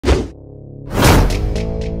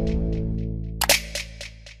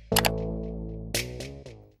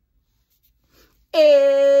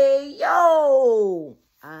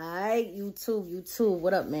YouTube,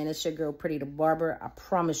 what up, man? It's your girl, Pretty the Barber. I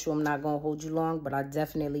promise you I'm not going to hold you long, but I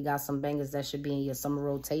definitely got some bangers that should be in your summer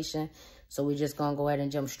rotation. So we're just going to go ahead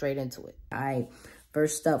and jump straight into it. All right.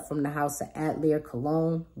 First up, from the house of Atelier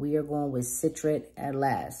Cologne, we are going with Citrate at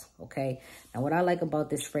Last, okay? Now, what I like about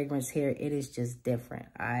this fragrance here, it is just different,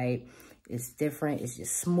 all right? It's different. It's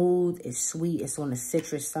just smooth. It's sweet. It's on the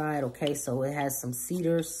citrus side, okay? So it has some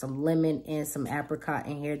cedars, some lemon, and some apricot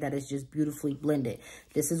in here that is just beautifully blended.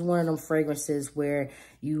 This is one of them fragrances where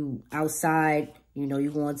you outside, you know,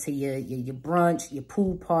 you're going to your brunch, your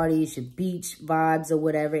pool parties, your beach vibes or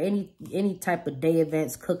whatever, any type of day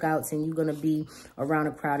events, cookouts, and you're going to be around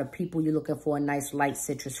a crowd of people. You're looking for a nice light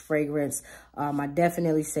citrus fragrance. I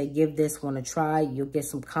definitely say give this one a try. You'll get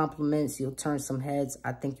some compliments. You'll turn some heads.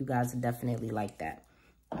 I think you guys will definitely like that.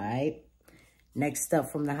 All right. Next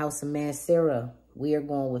up, from the house of Mancera, we are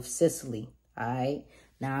going with Sicily. All right.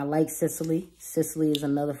 Now, I like Sicily. Sicily is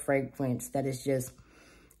another fragrance that is just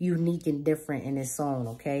unique and different in its own,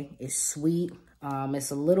 okay? It's sweet.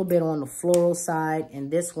 It's a little bit on the floral side.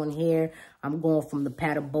 And this one here, I'm going from the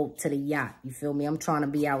paddle boat to the yacht. You feel me? I'm trying to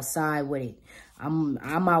be outside with it. I'm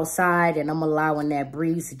outside and I'm allowing that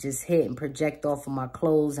breeze to just hit and project off of my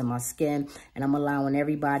clothes and my skin. And I'm allowing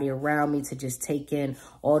everybody around me to just take in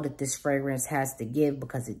all that this fragrance has to give,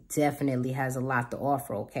 because it definitely has a lot to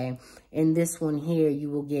offer, okay? In this one here, you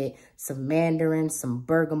will get some mandarin, some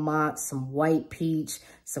bergamot, some white peach,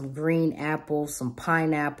 some green apples, some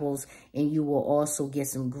pineapples, and you will also get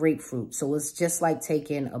some grapefruit. So it's just like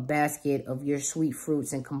taking a basket of your sweet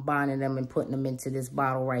fruits and combining them and putting them into this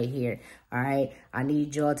bottle right here. All right. I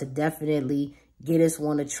need y'all to definitely get this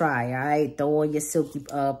one to try. All right. Throw on your silky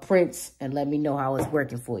prints and let me know how it's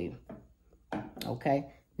working for you. Okay.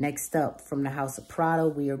 Next up, from the house of Prada,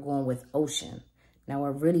 we are going with Ocean. Now, I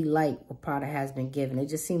really like what Prada has been given. It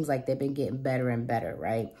just seems like they've been getting better and better,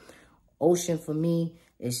 right? Ocean, for me,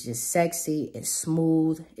 is just sexy. It's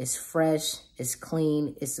smooth. It's fresh. It's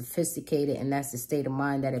clean. It's sophisticated. And that's the state of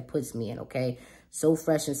mind that it puts me in, okay? So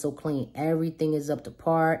fresh and so clean. Everything is up to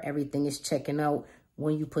par. Everything is checking out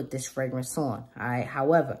when you put this fragrance on, all right?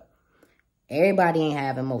 However, everybody ain't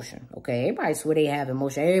have emotion, okay? Everybody swear they have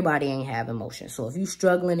emotion. Everybody ain't have emotion. So if you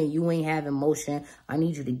struggling and you ain't have emotion, I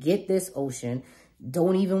need you to get this Ocean.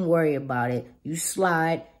 Don't even worry about it. You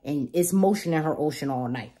slide, and it's motion in her ocean all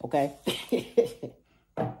night, okay?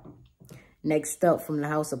 Next up, from the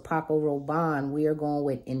house of Paco Rabanne, we are going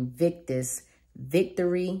with Invictus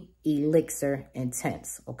Victory Elixir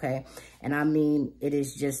Intense, okay? And I mean, it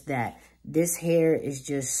is just that. This hair is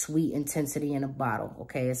just sweet intensity in a bottle,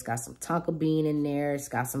 okay? It's got some tonka bean in there. It's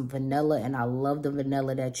got some vanilla, and I love the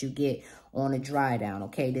vanilla that you get on a dry down,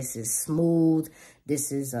 okay? This is smooth.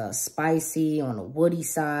 This is spicy on the woody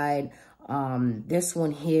side. This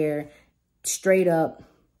one here, straight up,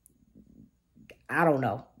 I don't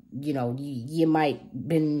know. You know, you might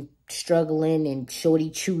been struggling and shorty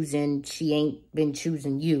choosing. She ain't been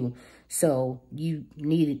choosing you. So you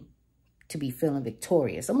needed to be feeling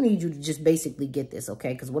victorious. I'm going to need you to just basically get this,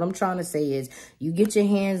 okay? Because what I'm trying to say is you get your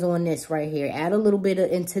hands on this right here. Add a little bit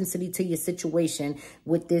of intensity to your situation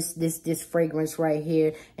with this fragrance right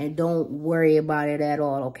here. And don't worry about it at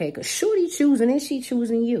all, okay? Because shorty choosing and she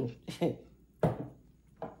choosing you.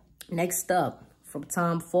 Next up, from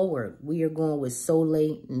Tom Ford, we are going with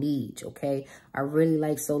Soleil Neige, okay? I really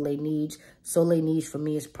like Soleil Neige. Soleil Neige for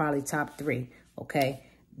me is probably top 3, okay?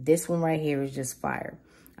 This one right here is just fire.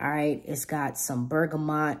 All right, it's got some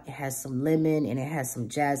bergamot, it has some lemon, and it has some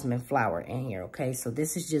jasmine flower in here, okay? So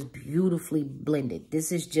this is just beautifully blended.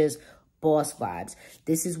 This is just boss vibes.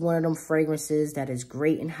 This is one of them fragrances that is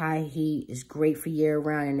great in high heat, is great for year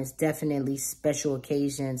round, and it's definitely special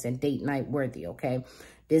occasions and date night worthy, okay?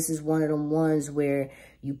 This is one of them ones where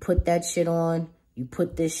you put that shit on, you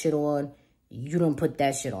put this shit on, you don't put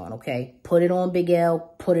that shit on, okay? Put it on, Big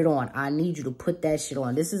L. Put it on. I need you to put that shit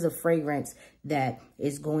on. This is a fragrance that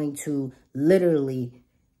is going to literally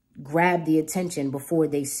grab the attention before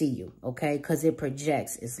they see you, okay? Because it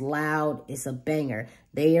projects. It's loud. It's a banger.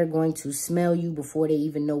 They are going to smell you before they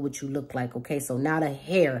even know what you look like, okay? So now the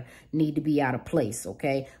hair need to be out of place,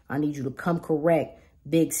 okay? I need you to come correct.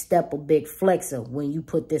 Big step or big flexor when you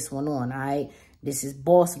put this one on, all right? This is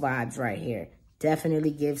boss vibes right here. Definitely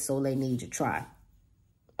give Soleil Neige a try.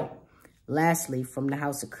 Lastly, from the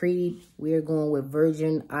house of Creed, we are going with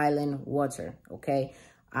Virgin Island Water, okay?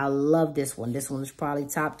 I love this one. This one is probably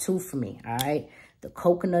top 2 for me, all right? The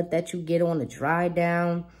coconut that you get on the dry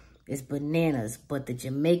down is bananas, but the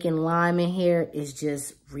Jamaican lime in here is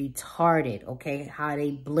just retarded, okay? How they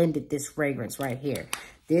blended this fragrance right here.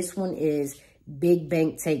 This one is Big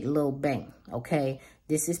Bank Take Little Bank, okay?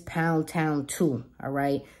 This is Pound Town 2, all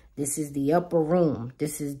right? This is the upper room.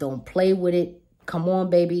 This is don't play with it. Come on,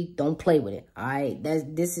 baby. Don't play with it. All right.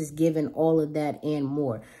 This is giving all of that and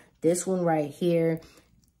more. This one right here,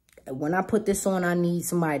 when I put this on, I need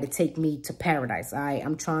somebody to take me to paradise. All right.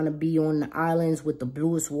 I'm trying to be on the islands with the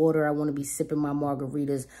bluest water. I want to be sipping my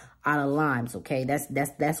margaritas out of limes. Okay.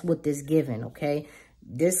 That's what this giving. Okay.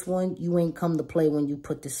 This one, you ain't come to play when you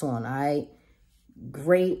put this on. All right.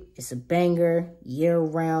 Great. It's a banger, year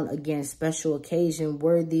round. Again, special occasion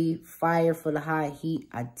worthy, fire for the high heat.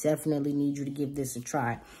 I definitely need you to give this a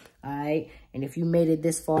try. All right. And if you made it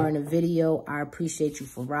this far in the video, I appreciate you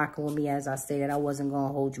for rocking with me. As I stated, I wasn't going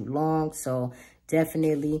to hold you long. So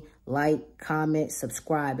definitely like, comment,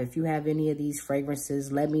 subscribe. If you have any of these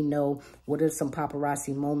fragrances, let me know. What are some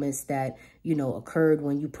paparazzi moments that, you know, occurred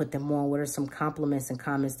when you put them on? What are some compliments and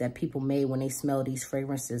comments that people made when they smell these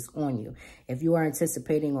fragrances on you? If you are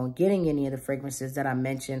anticipating on getting any of the fragrances that I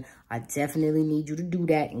mentioned, I definitely need you to do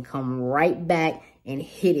that and come right back and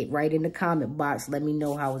hit it right in the comment box. Let me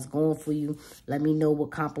know how it's going for you. Let me know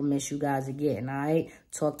what compliments you guys are getting, all right?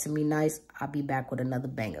 Talk to me nice. I'll be back with another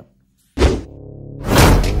banger.